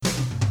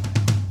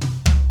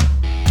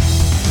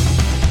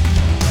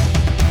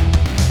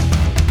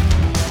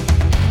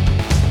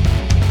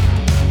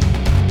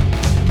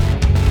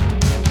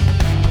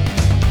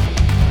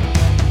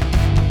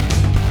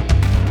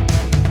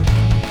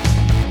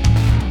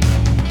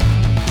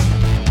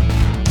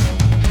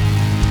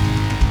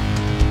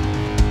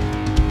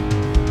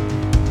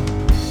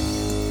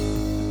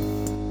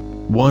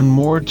One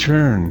More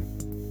Turn.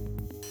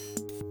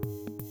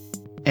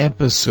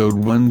 Episode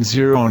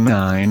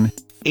 109,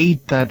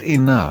 Ain't That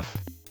Enough?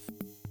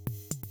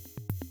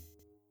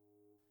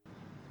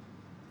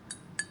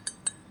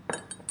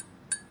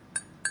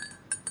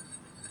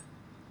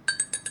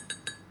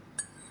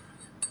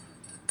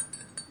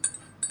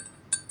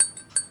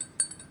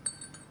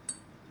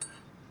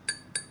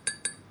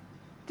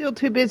 Still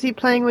too busy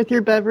playing with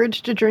your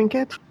beverage to drink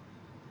it?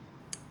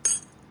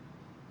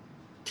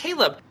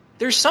 Caleb,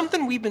 there's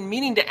something we've been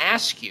meaning to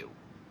ask you.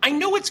 I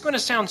know it's going to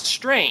sound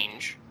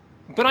strange,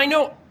 but I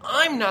know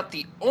I'm not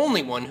the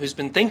only one who's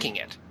been thinking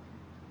it.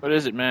 What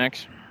is it,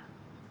 Max?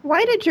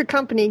 Why did your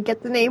company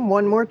get the name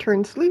One More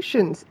Turn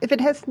Solutions if it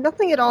has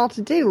nothing at all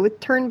to do with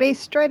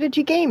turn-based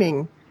strategy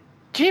gaming?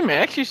 Gee,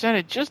 Max, you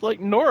sounded just like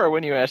Nora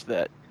when you asked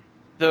that.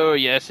 Though,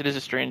 yes, it is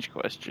a strange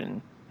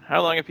question.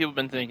 How long have people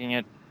been thinking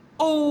it?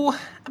 Oh,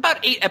 about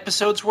 8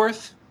 episodes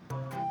worth.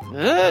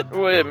 That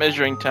way of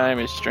measuring time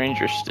is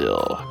stranger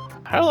still.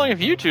 How long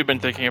have you two been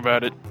thinking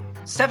about it?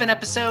 7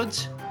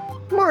 episodes.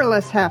 More or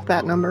less half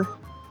that number.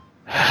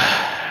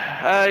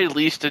 I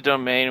leased a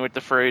domain with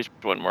the phrase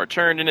 "one more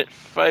turn" in it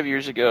 5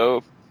 years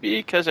ago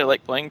because I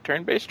like playing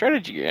turn-based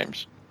strategy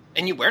games.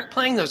 And you weren't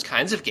playing those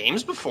kinds of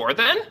games before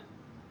then?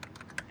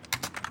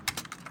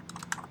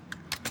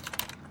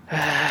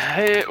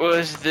 It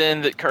was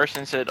then that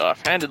Carson said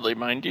offhandedly,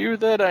 mind you,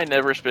 that I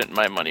never spent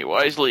my money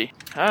wisely.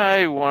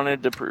 I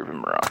wanted to prove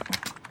him wrong.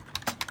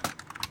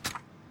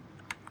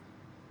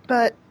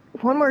 But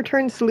One More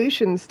Turn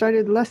Solutions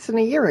started less than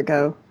a year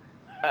ago.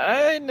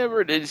 I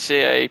never did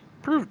say I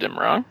proved him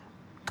wrong.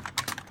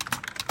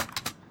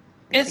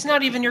 And it's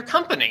not even your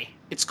company.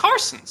 It's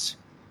Carson's.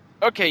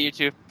 Okay, you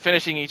two,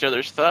 finishing each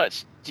other's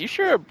thoughts. Do you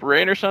share a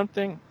brain or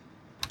something?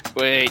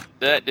 Wait,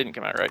 that didn't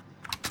come out right.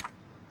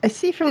 I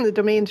see from the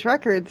domain's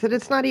records that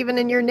it's not even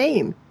in your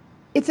name.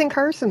 It's in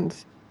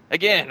Carson's.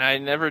 Again, I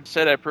never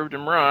said I proved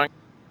him wrong.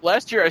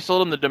 Last year I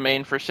sold him the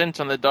domain for cents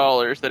on the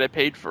dollars that I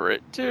paid for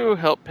it to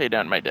help pay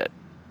down my debt.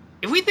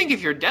 If we think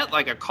of your debt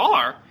like a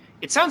car,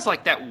 it sounds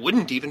like that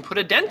wouldn't even put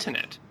a dent in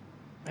it.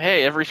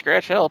 Hey, every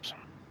scratch helps.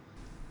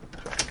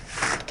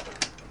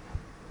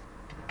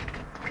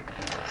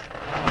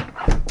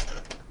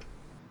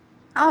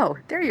 Oh,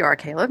 there you are,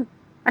 Caleb.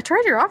 I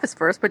tried your office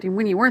first, but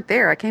when you weren't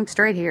there, I came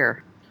straight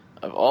here.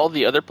 Of all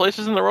the other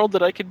places in the world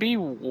that I could be,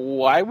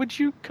 why would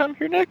you come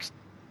here next?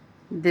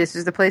 This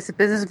is the place of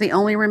business of the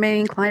only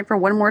remaining client for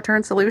One More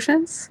Turn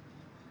Solutions.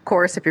 Of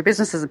course, if your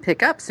business doesn't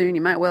pick up soon,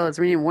 you might well as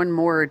rename one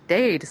more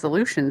day to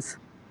Solutions.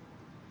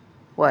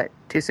 What,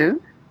 too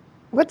soon?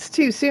 What's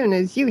too soon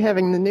is you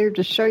having the nerve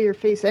to show your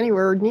face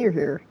anywhere near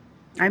here.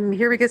 I'm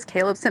here because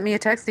Caleb sent me a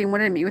text that he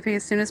wanted to meet with me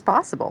as soon as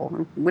possible.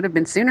 It would have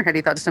been sooner had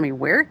he thought to tell me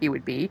where he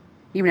would be,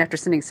 even after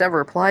sending several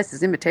replies to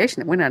his invitation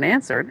that went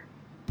unanswered.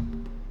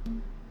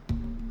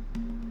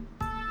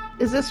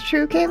 Is this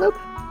true, Caleb?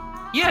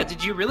 Yeah,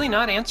 did you really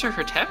not answer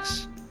her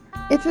text?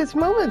 It's at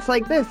moments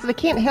like this that I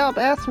can't help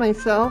ask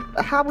myself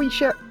how we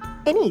share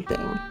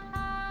anything.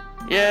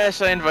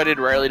 Yes, I invited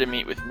Riley to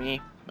meet with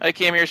me. I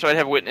came here so I'd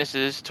have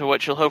witnesses to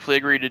what she'll hopefully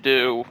agree to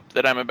do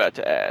that I'm about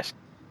to ask.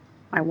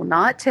 I will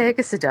not take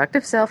a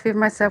seductive selfie of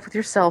myself with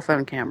your cell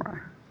phone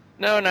camera.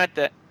 No, not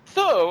that.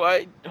 Though,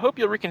 I hope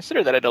you'll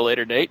reconsider that at a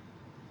later date.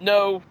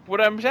 No, what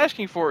I'm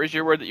asking for is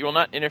your word that you will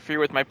not interfere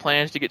with my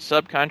plans to get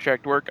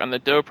subcontract work on the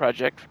Doe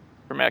project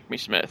from Acme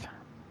Smith.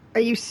 Are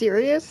you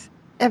serious?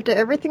 After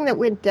everything that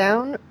went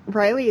down,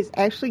 Riley is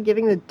actually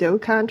giving the Doe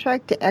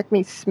contract to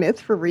Acme Smith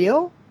for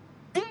real?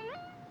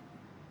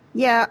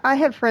 Yeah, I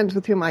have friends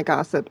with whom I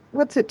gossip.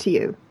 What's it to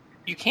you?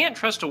 You can't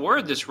trust a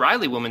word this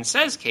Riley woman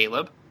says,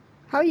 Caleb.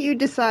 How you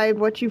decide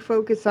what you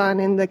focus on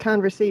in the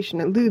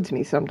conversation eludes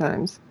me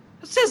sometimes.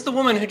 It says the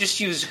woman who just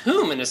used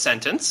whom in a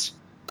sentence.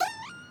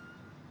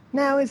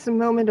 Now is the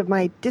moment of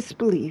my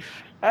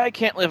disbelief. I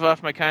can't live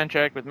off my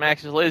contract with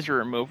Max's laser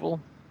removal.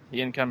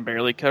 The income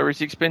barely covers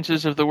the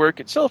expenses of the work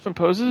it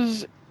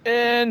self-imposes,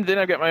 and then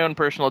I've got my own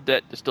personal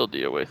debt to still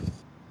deal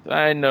with.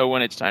 I know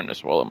when it's time to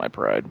swallow my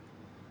pride.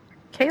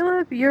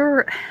 Caleb,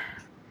 you're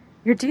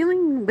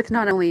dealing with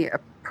not only a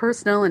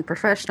personal and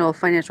professional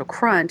financial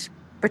crunch,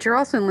 but you're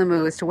also in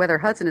limbo as to whether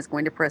Hudson is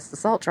going to press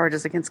assault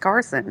charges against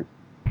Carson.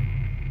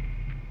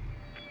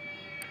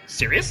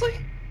 Seriously?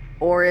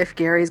 Or if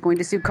Gary is going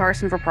to sue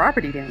Carson for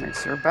property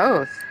damage, or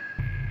both.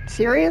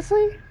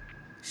 Seriously?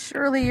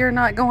 Surely you're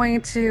not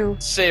going to...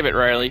 Save it,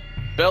 Riley.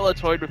 Bella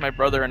toyed with my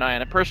brother and I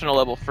on a personal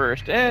level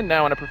first, and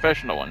now on a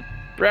professional one.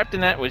 Wrapped in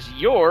that was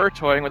your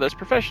toying with us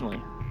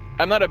professionally.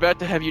 I'm not about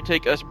to have you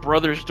take us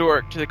brothers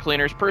dork to the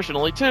cleaners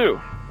personally, too.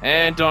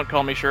 And don't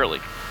call me Shirley.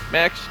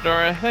 Max,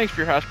 Nora, thanks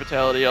for your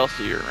hospitality. I'll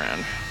see you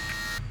around.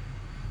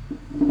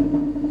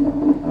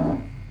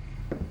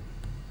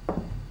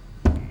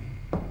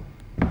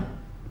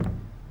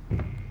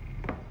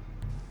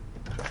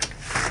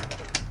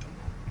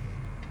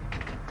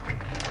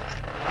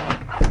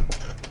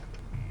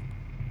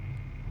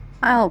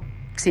 I'll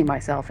see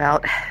myself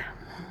out.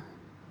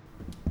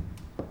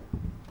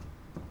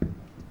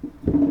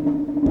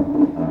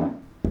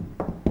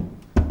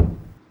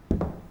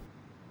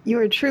 You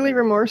are truly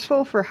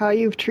remorseful for how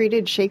you've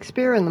treated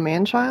Shakespeare and the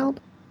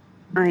man-child?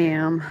 I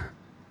am.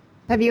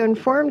 Have you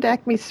informed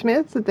Acme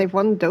Smith that they've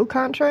won the dough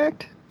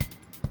contract?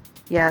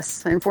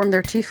 Yes, I informed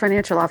their chief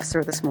financial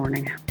officer this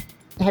morning.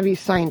 Have you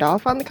signed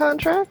off on the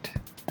contract?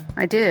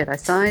 I did. I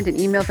signed and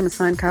emailed them a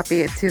signed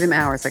copy to them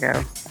hours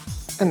ago.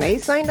 And they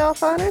signed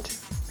off on it?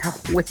 Oh,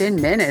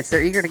 within minutes,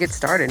 they're eager to get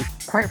started.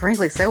 Quite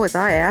frankly, so was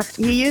I, Aft.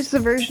 You used the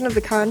version of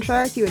the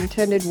contract you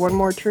intended One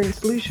More Turn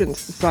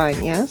Solutions to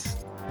sign, yes?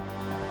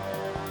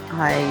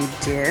 I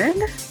did?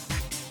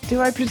 Do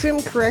I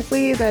presume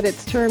correctly that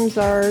its terms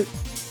are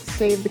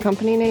save the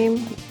company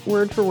name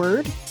word for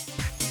word?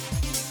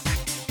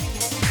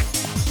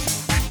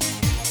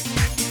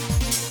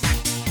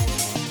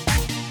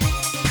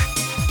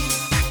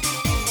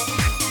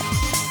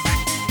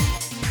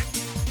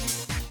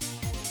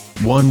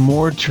 One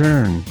More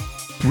Turn.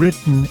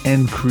 Written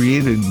and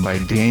created by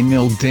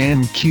Daniel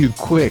Dan Q.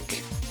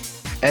 Quick.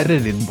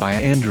 Edited by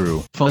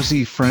Andrew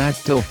Fuzzy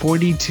Fractal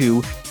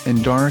 42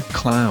 and Dark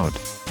Cloud.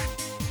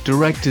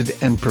 Directed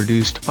and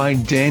produced by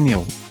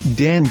Daniel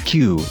Dan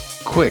Q.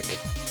 Quick.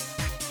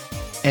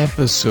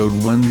 Episode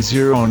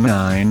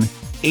 109,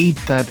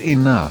 Ain't That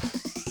Enough?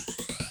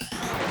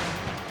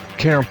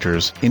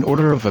 Characters in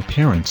order of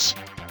appearance.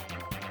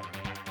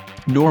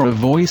 Nora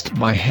voiced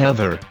by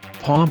Heather,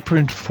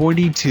 Pawprint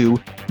 42,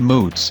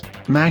 Moats,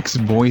 Max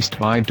voiced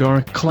by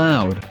Dark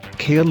Cloud,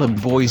 Caleb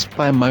voiced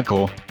by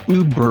Michael,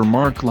 Uber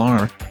Mark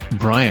Lar,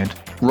 Bryant,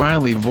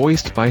 Riley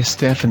voiced by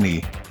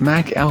Stephanie,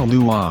 Mac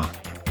Alua.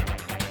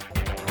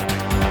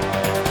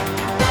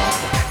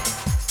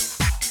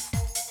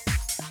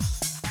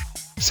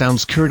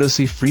 Sounds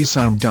courtesy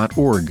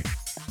freesound.org.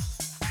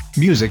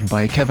 Music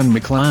by Kevin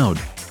MacLeod.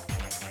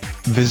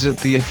 Visit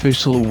the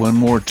official One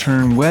More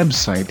Turn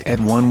website at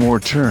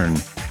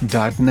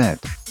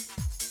onemoreturn.net.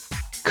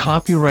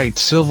 Copyright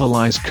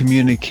Civilized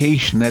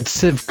Communication at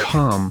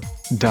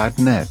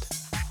civcom.net.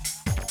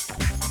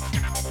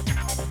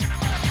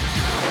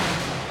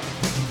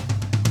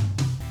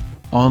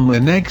 On the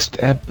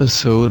next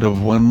episode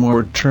of One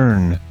More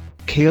Turn,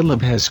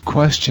 Caleb has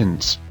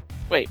questions.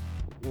 Wait,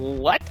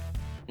 what?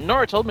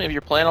 Nora told me of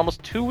your plan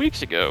almost 2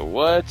 weeks ago.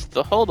 What's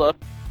the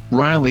holdup?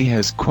 Riley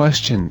has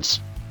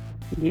questions.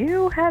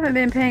 You haven't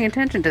been paying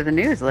attention to the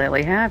news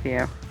lately, have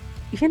you?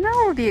 You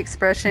know the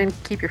expression,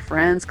 keep your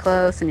friends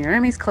close and your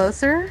enemies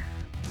closer?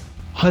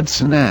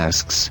 Hudson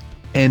asks,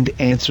 and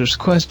answers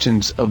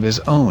questions of his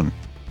own.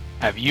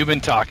 Have you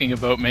been talking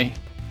about me?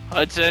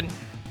 Hudson?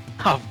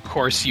 Of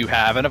course you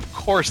have, and of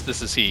course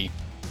this is he.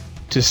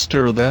 To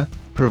stir the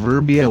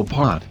proverbial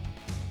pot.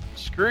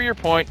 Screw your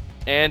point,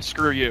 and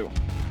screw you.